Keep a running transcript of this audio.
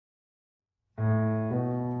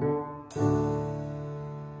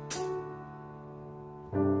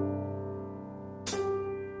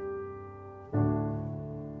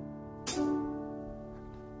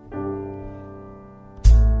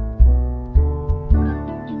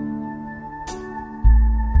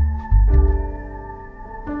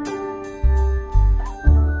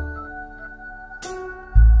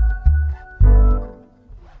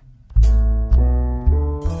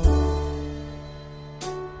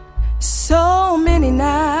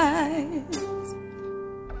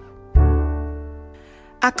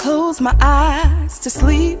I close my eyes to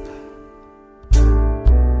sleep,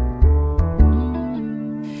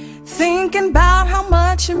 thinking about how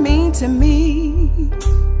much you mean to me,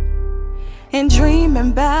 and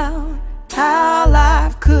dreaming about how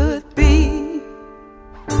life could be.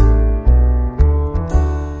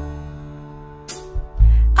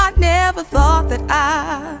 I never thought that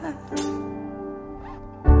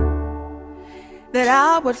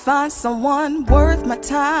I would find someone worth my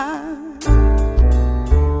time.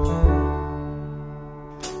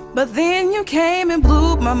 But then you came and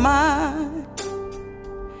blew my mind,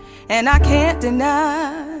 and I can't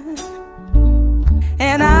deny.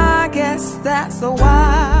 And I guess that's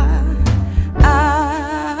why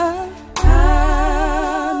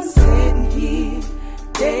I'm sitting here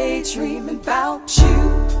daydreaming about you.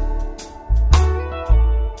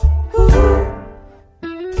 Ooh.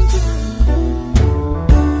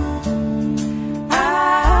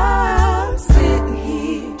 I'm sitting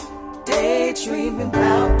here daydreaming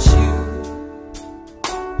about you.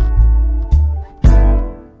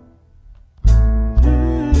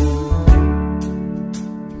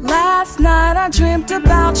 Last night I dreamt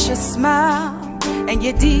about your smile and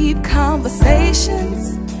your deep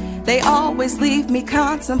conversations. They always leave me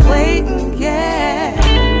contemplating, yeah.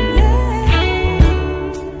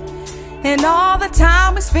 And all the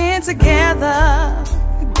time we spend together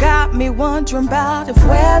got me wondering about if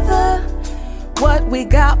whether what we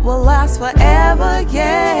got will last forever,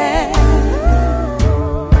 yeah.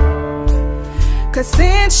 'Cause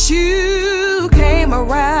since you came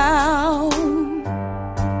around,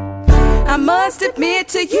 I must admit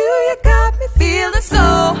to you, you got me feeling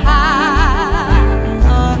so high.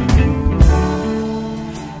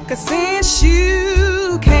 'Cause since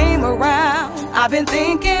you came around, I've been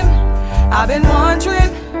thinking, I've been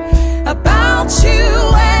wondering about you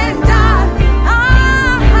and I.